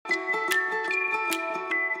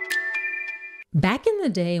Back in the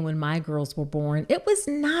day when my girls were born, it was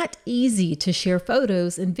not easy to share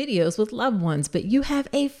photos and videos with loved ones, but you have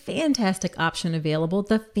a fantastic option available,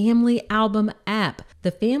 the Family Album app.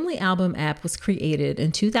 The Family Album app was created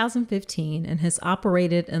in 2015 and has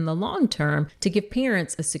operated in the long term to give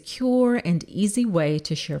parents a secure and easy way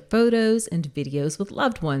to share photos and videos with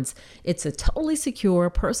loved ones. It's a totally secure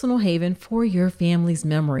personal haven for your family's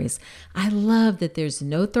memories. I love that there's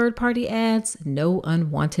no third-party ads, no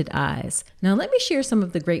unwanted eyes. Now, let me share some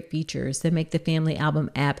of the great features that make the Family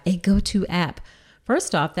Album app a go-to app.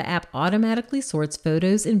 First off, the app automatically sorts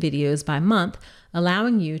photos and videos by month,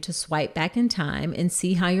 allowing you to swipe back in time and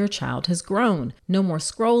see how your child has grown. No more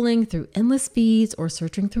scrolling through endless feeds or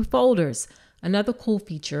searching through folders. Another cool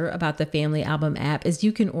feature about the Family Album app is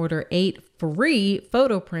you can order 8 free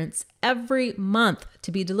photo prints every month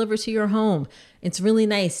to be delivered to your home. It's really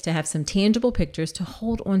nice to have some tangible pictures to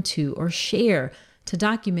hold on to or share to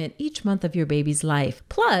document each month of your baby's life.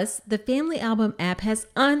 Plus, the Family Album app has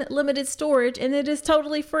unlimited storage and it is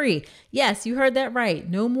totally free. Yes, you heard that right.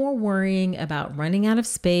 No more worrying about running out of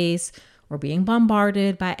space or being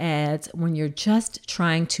bombarded by ads when you're just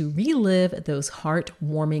trying to relive those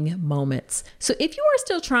heartwarming moments. So if you are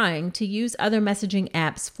still trying to use other messaging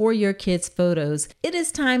apps for your kids' photos, it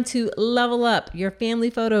is time to level up your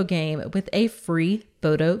family photo game with a free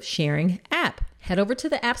photo sharing app. Head over to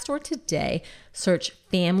the App Store today, search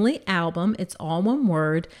Family Album, it's all one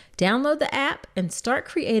word, download the app, and start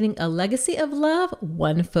creating a legacy of love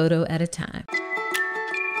one photo at a time.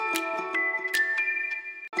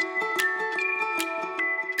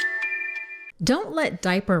 Don't let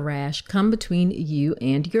diaper rash come between you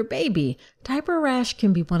and your baby. Diaper rash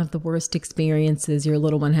can be one of the worst experiences your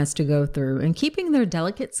little one has to go through, and keeping their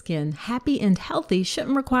delicate skin happy and healthy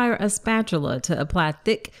shouldn't require a spatula to apply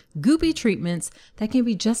thick, goopy treatments that can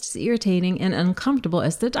be just as irritating and uncomfortable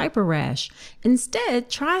as the diaper rash. Instead,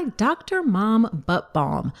 try Dr. Mom Butt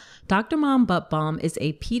Balm. Dr. Mom Butt Balm is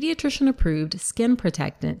a pediatrician-approved skin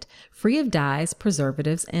protectant, free of dyes,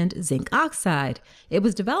 preservatives, and zinc oxide. It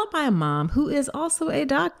was developed by a mom who is also a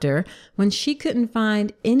doctor when she couldn't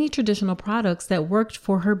find any traditional products that worked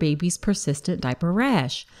for her baby's persistent diaper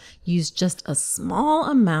rash. Use just a small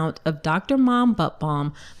amount of Dr. Mom Butt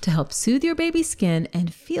Balm to help soothe your baby's skin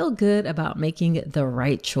and feel good about making the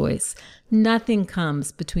right choice. Nothing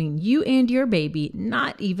comes between you and your baby,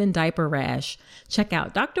 not even diaper rash. Check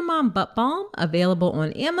out Dr. Mom Butt Balm, available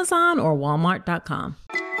on Amazon or Walmart.com.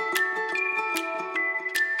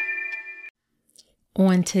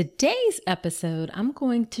 On today's episode, I'm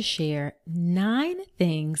going to share 9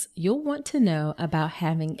 things you'll want to know about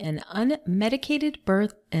having an unmedicated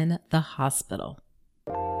birth in the hospital.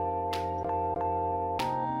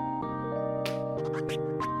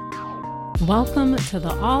 Welcome to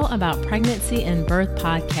the All About Pregnancy and Birth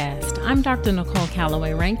podcast. I'm Dr. Nicole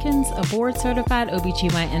Calloway Rankins, a board-certified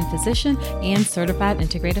OBGYN physician and certified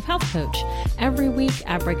integrative health coach. Every week,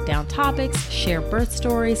 I break down topics, share birth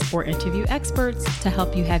stories, or interview experts to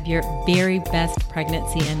help you have your very best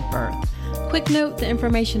pregnancy and birth. Quick note, the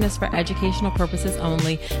information is for educational purposes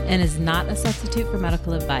only and is not a substitute for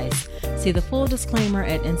medical advice. See the full disclaimer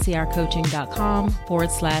at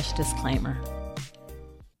ncrcoaching.com/disclaimer.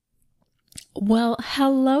 Well,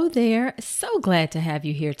 hello there. So glad to have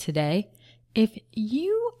you here today. If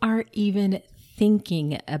you are even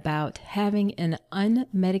thinking about having an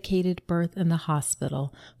unmedicated birth in the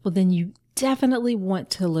hospital, well, then you definitely want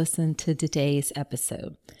to listen to today's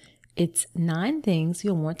episode. It's 9 things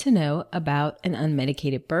you'll want to know about an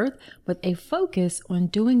unmedicated birth with a focus on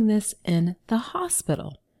doing this in the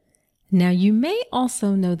hospital. Now, you may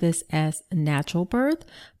also know this as natural birth,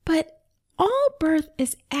 but all birth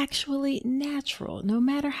is actually natural, no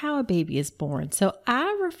matter how a baby is born. So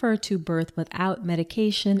I refer to birth without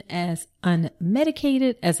medication as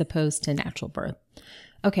unmedicated as opposed to natural birth.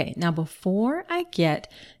 Okay, now before I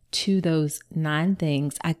get to those 9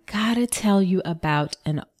 things, I gotta tell you about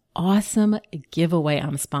an awesome giveaway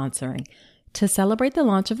I'm sponsoring. To celebrate the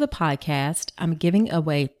launch of the podcast, I'm giving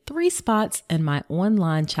away 3 spots in my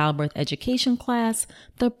online childbirth education class,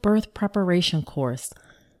 the Birth Preparation Course.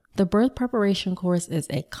 The Birth Preparation Course is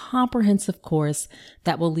a comprehensive course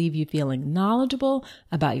that will leave you feeling knowledgeable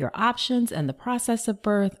about your options and the process of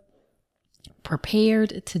birth,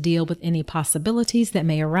 prepared to deal with any possibilities that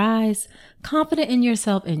may arise, confident in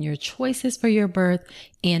yourself and your choices for your birth,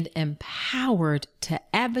 and empowered to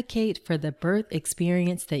advocate for the birth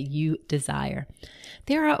experience that you desire.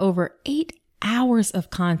 There are over 8 hours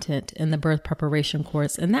of content in the birth preparation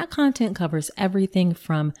course, and that content covers everything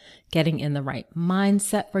from getting in the right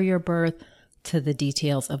mindset for your birth to the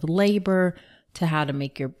details of labor, to how to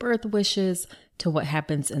make your birth wishes, to what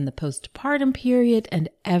happens in the postpartum period, and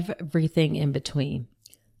everything in between.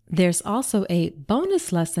 There's also a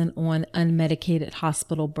bonus lesson on unmedicated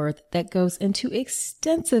hospital birth that goes into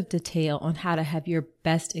extensive detail on how to have your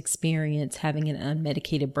best experience having an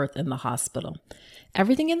unmedicated birth in the hospital.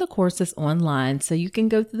 Everything in the course is online, so you can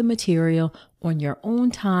go through the material on your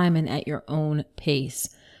own time and at your own pace.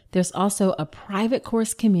 There's also a private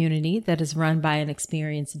course community that is run by an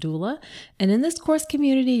experienced doula. And in this course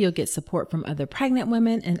community, you'll get support from other pregnant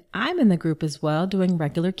women. And I'm in the group as well, doing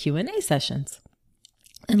regular Q&A sessions.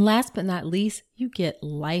 And last but not least, you get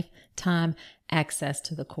lifetime access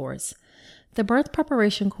to the course. The birth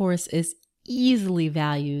preparation course is easily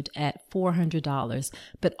valued at $400,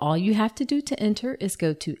 but all you have to do to enter is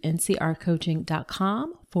go to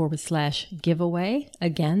ncrcoaching.com/giveaway.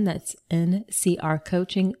 Again, that's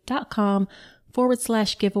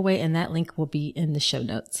ncrcoaching.com/giveaway, and that link will be in the show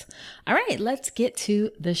notes. All right, let's get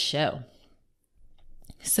to the show.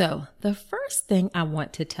 So the first thing I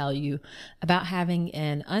want to tell you about having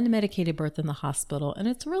an unmedicated birth in the hospital, and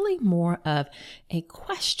it's really more of a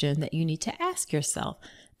question that you need to ask yourself,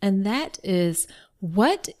 and that is,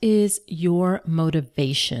 what is your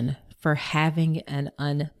motivation for having an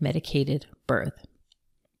unmedicated birth?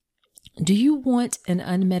 Do you want an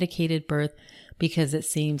unmedicated birth because it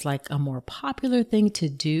seems like a more popular thing to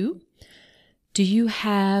do? Do you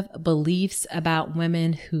have beliefs about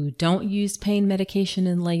women who don't use pain medication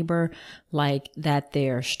in labor, like that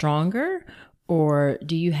they're stronger? Or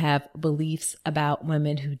do you have beliefs about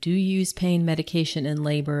women who do use pain medication in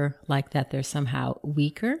labor, like that they're somehow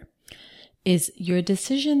weaker? Is your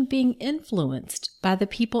decision being influenced by the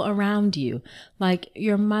people around you, like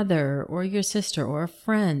your mother or your sister or a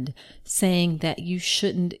friend saying that you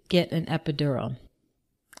shouldn't get an epidural?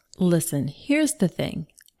 Listen, here's the thing.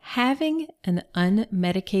 Having an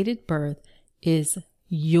unmedicated birth is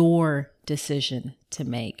your decision to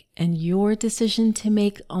make, and your decision to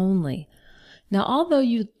make only. Now, although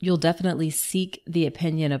you'll definitely seek the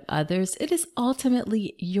opinion of others, it is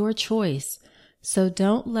ultimately your choice. So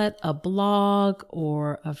don't let a blog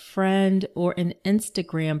or a friend or an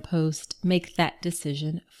Instagram post make that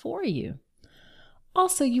decision for you.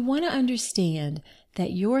 Also, you want to understand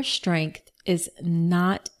that your strength is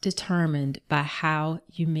not determined by how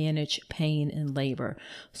you manage pain in labor.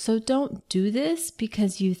 So don't do this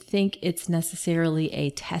because you think it's necessarily a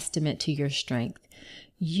testament to your strength.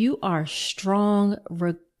 You are strong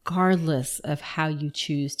regardless of how you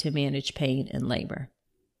choose to manage pain in labor.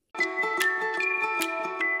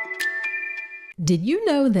 Did you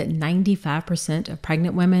know that 95% of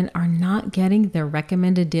pregnant women are not getting their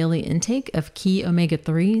recommended daily intake of key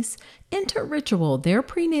omega-3s? Enter Ritual. Their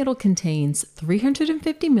prenatal contains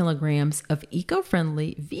 350 milligrams of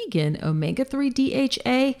eco-friendly vegan omega-3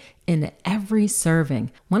 DHA in every serving.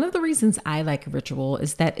 One of the reasons I like Ritual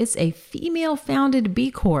is that it's a female-founded B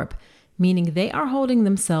Corp, meaning they are holding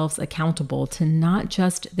themselves accountable to not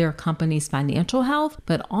just their company's financial health,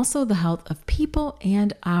 but also the health of people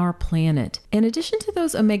and our planet. In addition to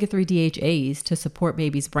those omega-3 DHAs to support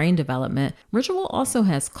baby's brain development, Ritual also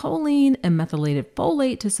has choline and methylated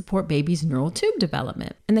folate to support baby's neural tube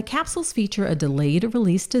development. And the capsules feature a delayed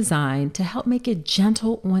release design to help make it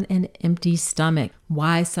gentle on an empty stomach.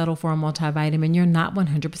 Why settle for a multivitamin you're not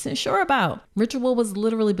 100% sure about? Ritual was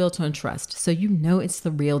literally built on trust, so you know it's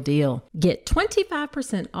the real deal. Get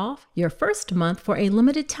 25% off your first month for a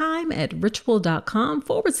limited time at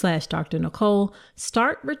ritual.com/Dr. Nicole.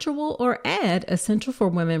 Start Ritual or add Essential for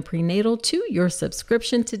Women Prenatal to your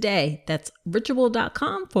subscription today. That's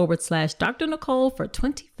ritual.com/Dr. Nicole for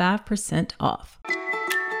 25% off.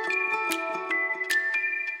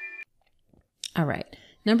 All right.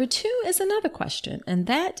 Number 2 is another question, and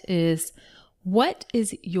that is, what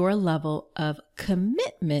is your level of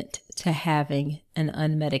commitment to having an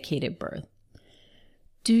unmedicated birth?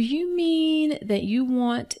 Do you mean that you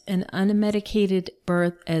want an unmedicated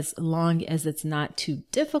birth as long as it's not too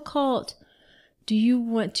difficult? Do you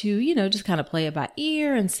want to, just kind of play it by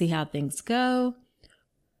ear and see how things go?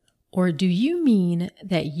 Or do you mean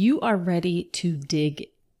that you are ready to dig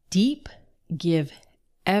deep, give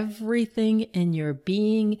everything in your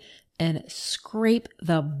being, and scrape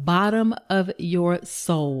the bottom of your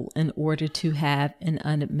soul in order to have an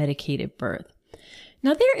unmedicated birth?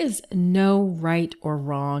 Now, there is no right or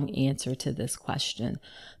wrong answer to this question.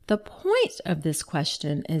 The point of this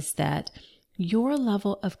question is that your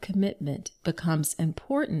level of commitment becomes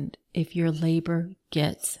important if your labor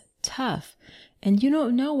gets tough, and you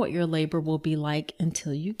don't know what your labor will be like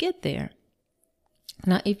until you get there.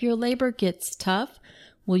 Now, if your labor gets tough,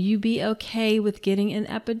 will you be okay with getting an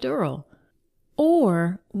epidural?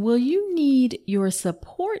 Or will you need your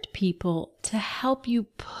support people to help you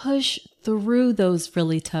push through those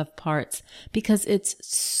really tough parts because it's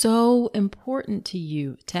so important to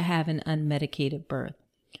you to have an unmedicated birth?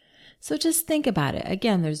 So just think about it.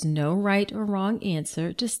 Again, there's no right or wrong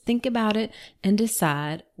answer. Just think about it and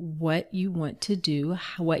decide what you want to do,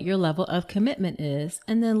 what your level of commitment is,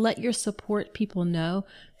 and then let your support people know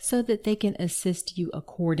so that they can assist you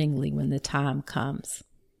accordingly when the time comes.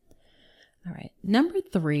 All right. Number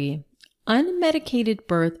 3, unmedicated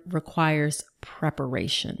birth requires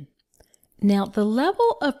preparation. Now, the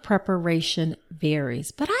level of preparation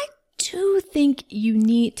varies, but I do think you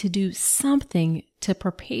need to do something to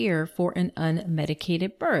prepare for an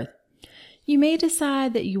unmedicated birth. You may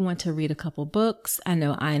decide that you want to read a couple books. I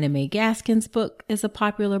know Ina May Gaskin's book is a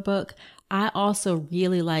popular book. I also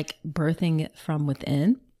really like Birthing from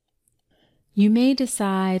Within. You may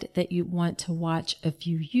decide that you want to watch a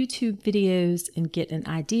few YouTube videos and get an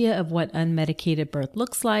idea of what unmedicated birth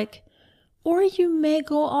looks like. Or you may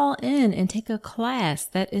go all in and take a class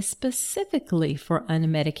that is specifically for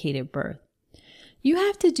unmedicated birth. You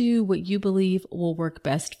have to do what you believe will work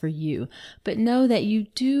best for you, but know that you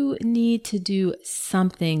do need to do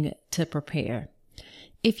something to prepare.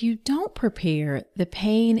 If you don't prepare, the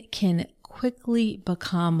pain can quickly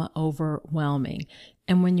become overwhelming.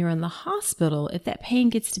 And when you're in the hospital, if that pain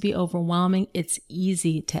gets to be overwhelming, it's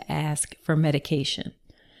easy to ask for medication.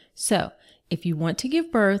 So, if you want to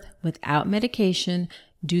give birth without medication,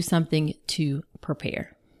 do something to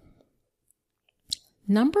prepare.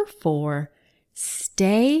 Number 4,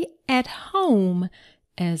 stay at home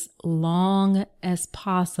as long as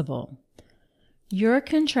possible. Your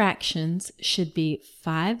contractions should be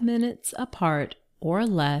 5 minutes apart or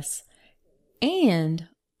less, and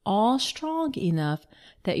all strong enough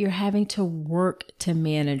that you're having to work to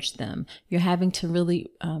manage them. You're having to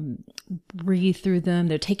really breathe through them.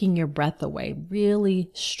 They're taking your breath away. Really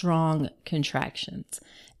strong contractions.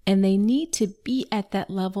 And they need to be at that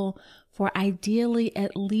level for ideally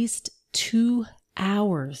at least 2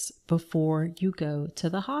 hours before you go to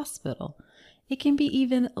the hospital. It can be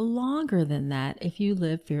even longer than that if you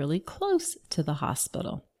live fairly close to the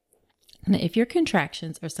hospital. Now, if your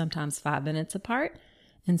contractions are sometimes 5 minutes apart,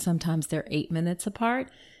 and sometimes they're 8 minutes apart,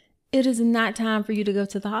 it is not time for you to go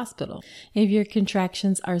to the hospital. If your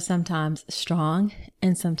contractions are sometimes strong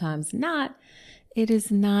and sometimes not, it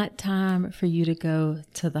is not time for you to go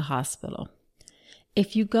to the hospital.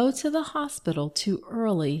 If you go to the hospital too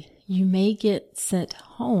early, you may get sent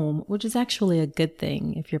home, which is actually a good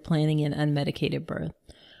thing if you're planning an unmedicated birth.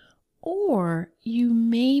 Or you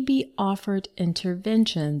may be offered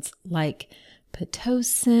interventions like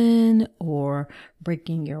Pitocin or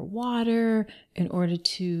breaking your water in order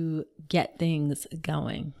to get things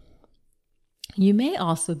going. You may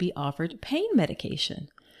also be offered pain medication.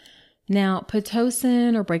 Now,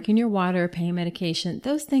 Pitocin or breaking your water, pain medication,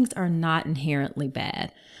 those things are not inherently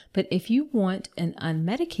bad. But if you want an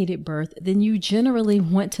unmedicated birth, then you generally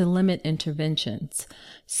want to limit interventions.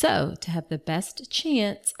 So, to have the best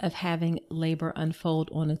chance of having labor unfold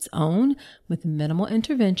on its own with minimal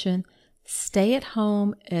intervention, stay at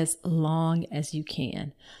home as long as you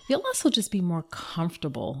can. You'll also just be more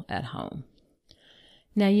comfortable at home.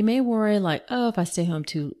 Now, you may worry like, oh, if I stay home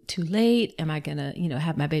too late, am I going to,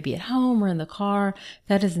 have my baby at home or in the car?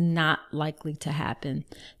 That is not likely to happen.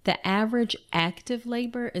 The average active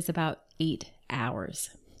labor is about 8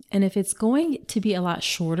 hours. And if it's going to be a lot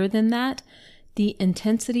shorter than that, the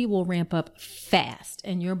intensity will ramp up fast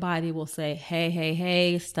and your body will say,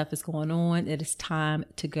 hey, stuff is going on. It is time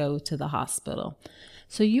to go to the hospital.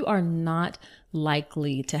 So you are not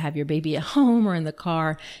likely to have your baby at home or in the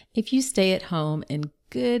car if you stay at home in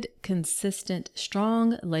good, consistent,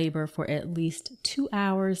 strong labor for at least 2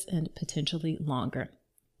 hours and potentially longer.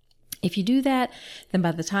 If you do that, then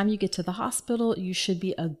by the time you get to the hospital, you should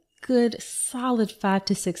be a good solid 5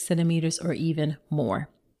 to 6 centimeters or even more.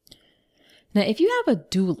 Now, if you have a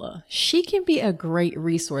doula, she can be a great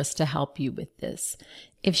resource to help you with this.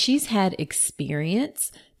 If she's had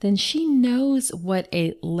experience, then she knows what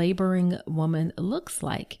a laboring woman looks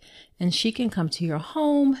like, and she can come to your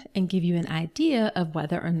home and give you an idea of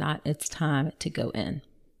whether or not it's time to go in.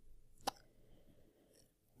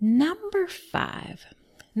 Number 5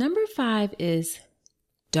 is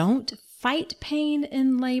don't fight pain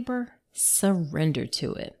in labor, surrender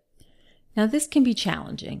to it. Now, this can be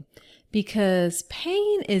challenging because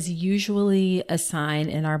pain is usually a sign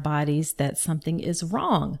in our bodies that something is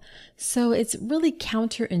wrong. So it's really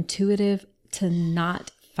counterintuitive to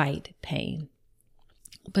not fight pain.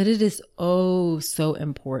 But it is oh so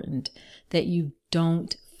important that you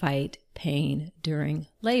don't fight pain during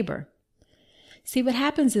labor. See, what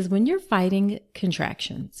happens is when you're fighting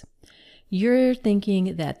contractions, you're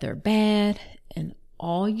thinking that they're bad and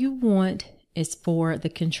all you want is for the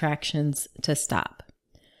contractions to stop.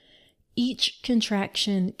 Each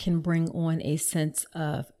contraction can bring on a sense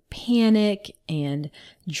of panic and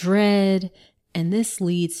dread, and this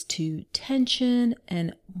leads to tension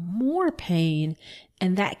and more pain,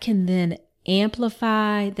 and that can then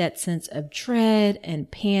amplify that sense of dread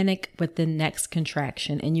and panic with the next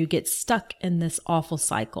contraction, and you get stuck in this awful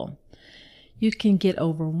cycle. You can get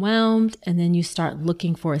overwhelmed, and then you start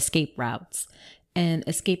looking for escape routes. And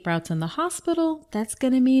escape routes in the hospital, that's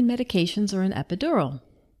going to mean medications or an epidural.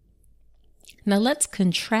 Now let's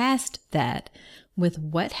contrast that with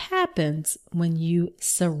what happens when you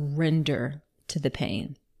surrender to the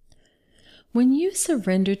pain. When you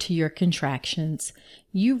surrender to your contractions,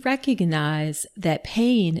 you recognize that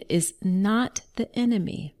pain is not the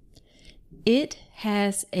enemy. It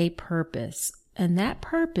has a purpose, and that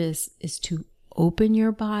purpose is to open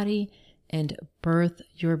your body and birth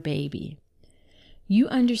your baby. You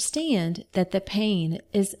understand that the pain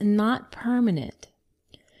is not permanent.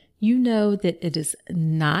 You know that it is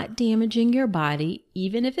not damaging your body,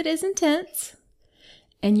 even if it is intense,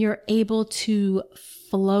 and you're able to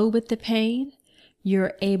flow with the pain.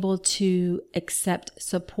 You're able to accept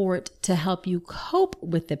support to help you cope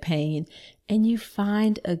with the pain, and you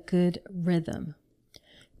find a good rhythm.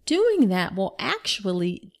 Doing that will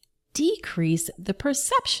actually decrease the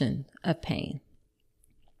perception of pain.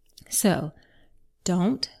 So,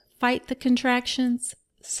 don't fight the contractions,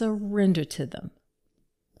 surrender to them.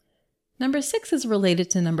 Number 6 is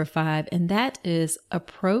related to number 5, and that is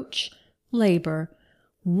approach labor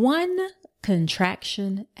one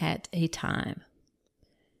contraction at a time.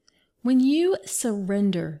 When you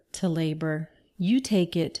surrender to labor, you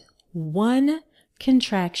take it one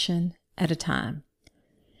contraction at a time.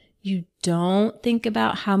 You don't think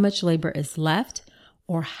about how much labor is left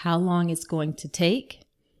or how long it's going to take.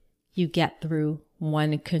 You get through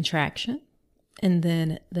one contraction, and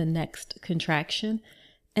then the next contraction,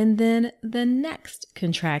 and then the next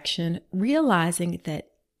contraction, realizing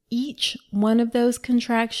that each one of those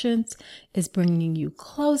contractions is bringing you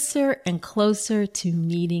closer and closer to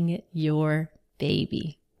meeting your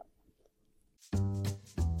baby.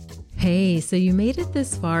 Hey, so you made it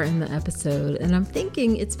this far in the episode, and I'm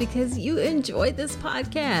thinking it's because you enjoyed this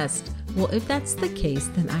podcast. Well, if that's the case,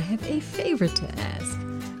 then I have a favor to ask.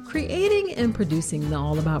 Creating and producing the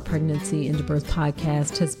All About Pregnancy and Birth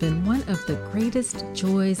podcast has been one of the greatest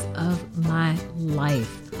joys of my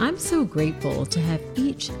life. I'm so grateful to have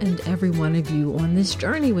each and every one of you on this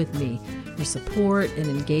journey with me. Your support and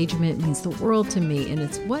engagement means the world to me, and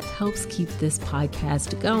it's what helps keep this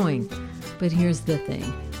podcast going. But here's the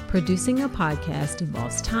thing. Producing a podcast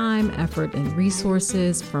involves time, effort, and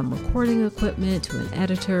resources, from recording equipment to an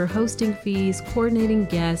editor, hosting fees, coordinating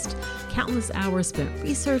guests, countless hours spent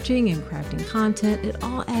researching and crafting content. It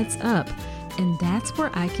all adds up, and that's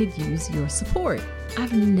where I could use your support.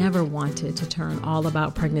 I've never wanted to turn All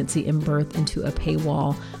About Pregnancy and Birth into a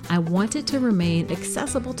paywall. I want it to remain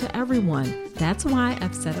accessible to everyone. That's why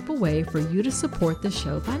I've set up a way for you to support the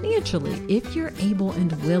show financially if you're able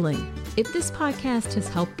and willing. If this podcast has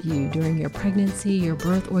helped you during your pregnancy, your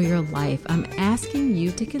birth, or your life, I'm asking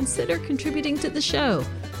you to consider contributing to the show.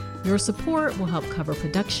 Your support will help cover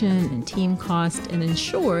production and team costs and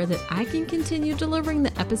ensure that I can continue delivering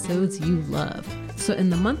the episodes you love. So in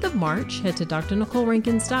the month of March, head to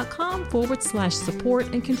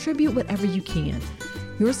drnicolerankins.com/support and contribute whatever you can.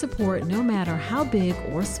 Your support, no matter how big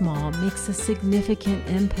or small, makes a significant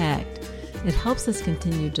impact. It helps us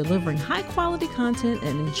continue delivering high quality content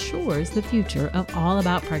and ensures the future of All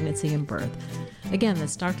About Pregnancy and Birth. Again,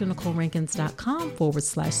 that's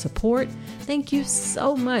drnicolerankins.com/support. Thank you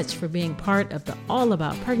so much for being part of the All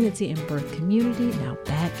About Pregnancy and Birth community. Now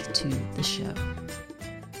back to the show.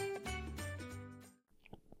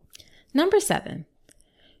 Number 7,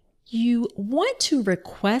 you want to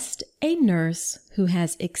request a nurse who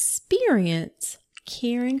has experience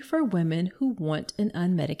caring for women who want an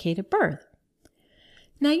unmedicated birth.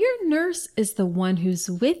 Now, your nurse is the one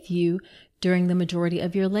who's with you during the majority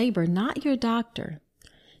of your labor, not your doctor.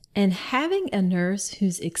 And having a nurse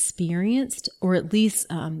who's experienced, or at least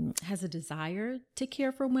has a desire to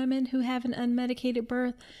care for women who have an unmedicated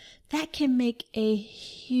birth, that can make a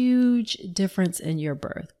huge difference in your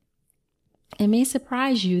birth. It may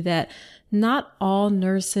surprise you that not all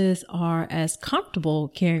nurses are as comfortable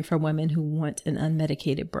caring for women who want an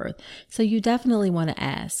unmedicated birth. So you definitely want to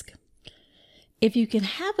ask. If you can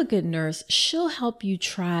have a good nurse, she'll help you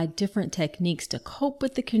try different techniques to cope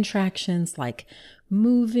with the contractions, like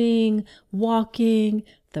moving, walking,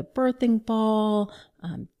 the birthing ball,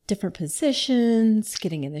 different positions,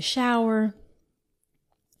 getting in the shower.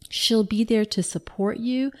 She'll be there to support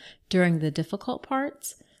you during the difficult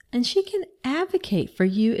parts, and she can advocate for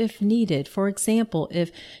you if needed. For example,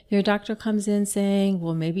 if your doctor comes in saying,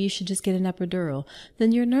 well, maybe you should just get an epidural,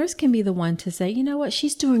 then your nurse can be the one to say, you know what,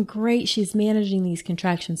 she's doing great. She's managing these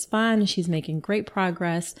contractions fine, and she's making great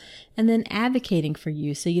progress, and then advocating for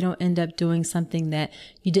you so you don't end up doing something that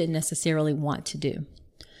you didn't necessarily want to do.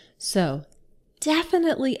 So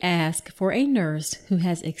definitely ask for a nurse who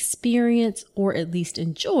has experience or at least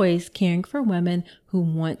enjoys caring for women who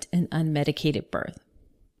want an unmedicated birth.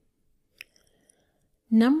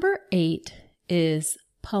 Number 8 is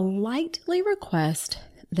politely request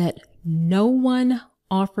that no one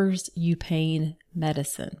offers you pain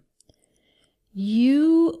medicine.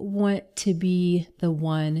 You want to be the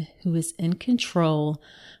one who is in control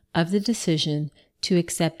of the decision to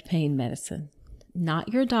accept pain medicine,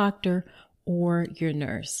 not your doctor or your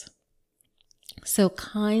nurse. So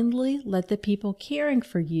kindly let the people caring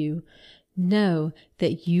for you know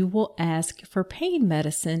that you will ask for pain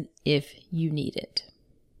medicine if you need it.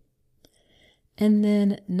 And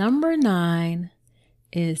then number 9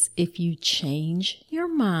 is if you change your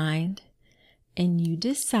mind and you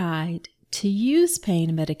decide to use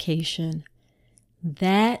pain medication,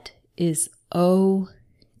 that is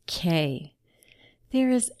okay. There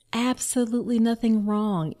is absolutely nothing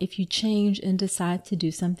wrong if you change and decide to do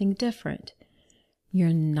something different.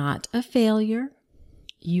 You're not a failure.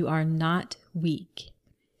 You are not weak.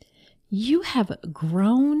 You have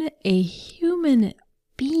grown a human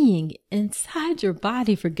being inside your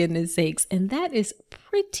body, for goodness sakes, and that is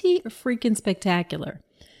pretty freaking spectacular.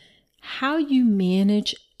 How you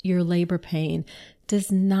manage your labor pain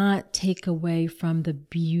does not take away from the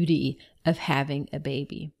beauty of having a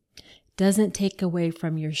baby. Doesn't take away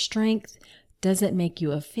from your strength, doesn't make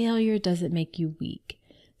you a failure, doesn't make you weak.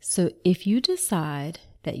 So if you decide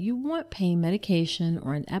that you want pain medication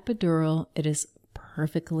or an epidural, it is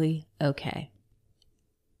perfectly okay.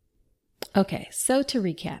 Okay, so to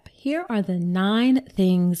recap, here are the 9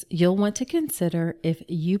 things you'll want to consider if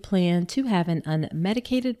you plan to have an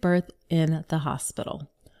unmedicated birth in the hospital.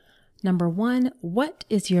 Number 1, what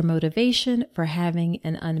is your motivation for having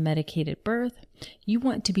an unmedicated birth? You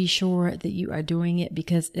want to be sure that you are doing it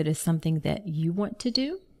because it is something that you want to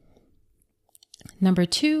do. Number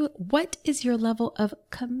 2, what is your level of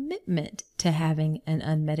commitment to having an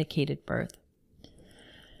unmedicated birth?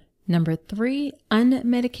 Number 3,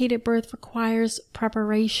 unmedicated birth requires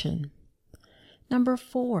preparation. Number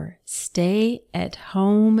 4, stay at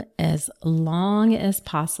home as long as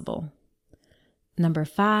possible. Number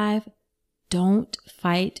 5, don't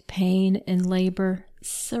fight pain in labor,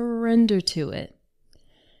 surrender to it.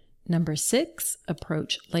 Number 6,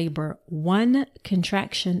 approach labor 1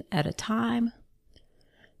 contraction at a time.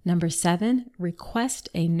 Number 7, request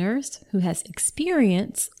a nurse who has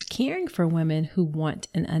experience caring for women who want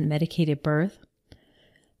an unmedicated birth.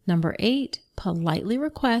 Number 8, politely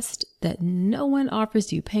request that no one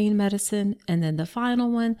offers you pain medicine. And then the final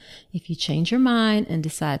one, if you change your mind and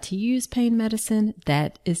decide to use pain medicine,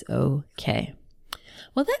 that is okay.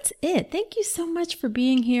 Well, that's it. Thank you so much for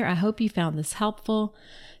being here. I hope you found this helpful.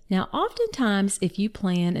 Now, oftentimes, if you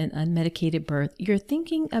plan an unmedicated birth, you're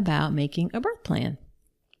thinking about making a birth plan.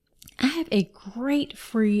 I have a great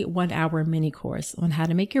free 1-hour mini course on how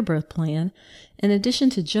to make your birth plan. In addition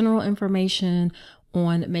to general information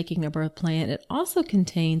on making a birth plan, it also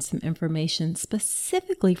contains some information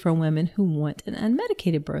specifically for women who want an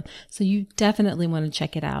unmedicated birth. So you definitely want to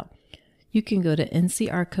check it out. You can go to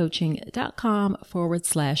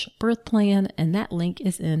ncrcoaching.com/birth plan, and that link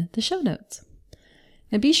is in the show notes.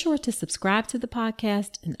 Now be sure to subscribe to the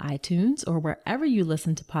podcast in iTunes or wherever you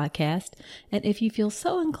listen to podcasts. And if you feel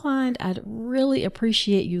so inclined, I'd really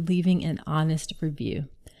appreciate you leaving an honest review.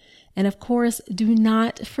 And of course, do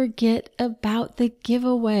not forget about the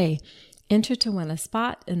giveaway. Enter to win a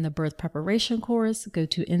spot in the birth preparation course. Go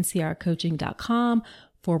to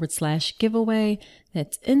ncrcoaching.com/giveaway.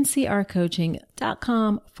 That's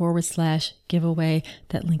ncrcoaching.com/giveaway.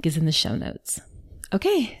 That link is in the show notes.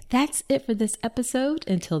 Okay, that's it for this episode.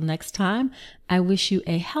 Until next time, I wish you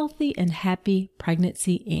a healthy and happy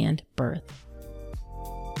pregnancy and birth.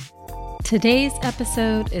 Today's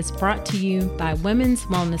episode is brought to you by Women's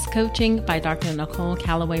Wellness Coaching by Dr. Nicole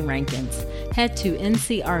Calloway Rankins. Head to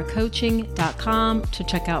ncrcoaching.com to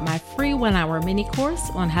check out my free 1-hour mini course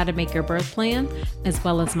on how to make your birth plan, as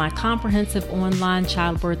well as my comprehensive online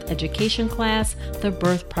childbirth education class, the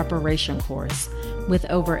Birth Preparation Course. With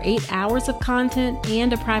over 8 hours of content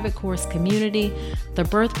and a private course community, the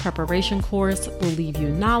Birth Preparation Course will leave you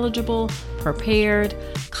knowledgeable, prepared,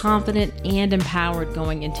 confident, and empowered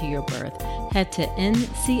going into your birth. Head to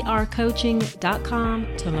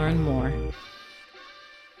ncrcoaching.com to learn more.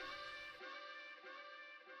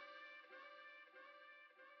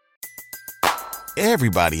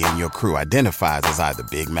 Everybody in your crew identifies as either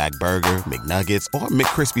Big Mac Burger, McNuggets, or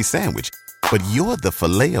McCrispy Sandwich. But you're the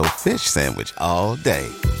Filet-O-Fish Sandwich all day.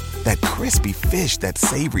 That crispy fish, that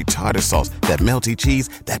savory tartar sauce, that melty cheese,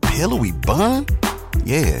 that pillowy bun.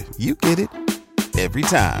 Yeah, you get it. Every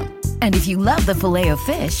time. And if you love the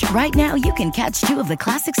Filet-O-Fish, right now you can catch 2 of the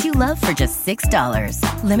classics you love for just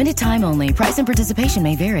 $6. Limited time only. Price and participation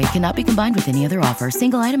may vary. Cannot be combined with any other offer.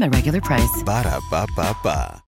 Single item at regular price. Ba-da-ba-ba-ba.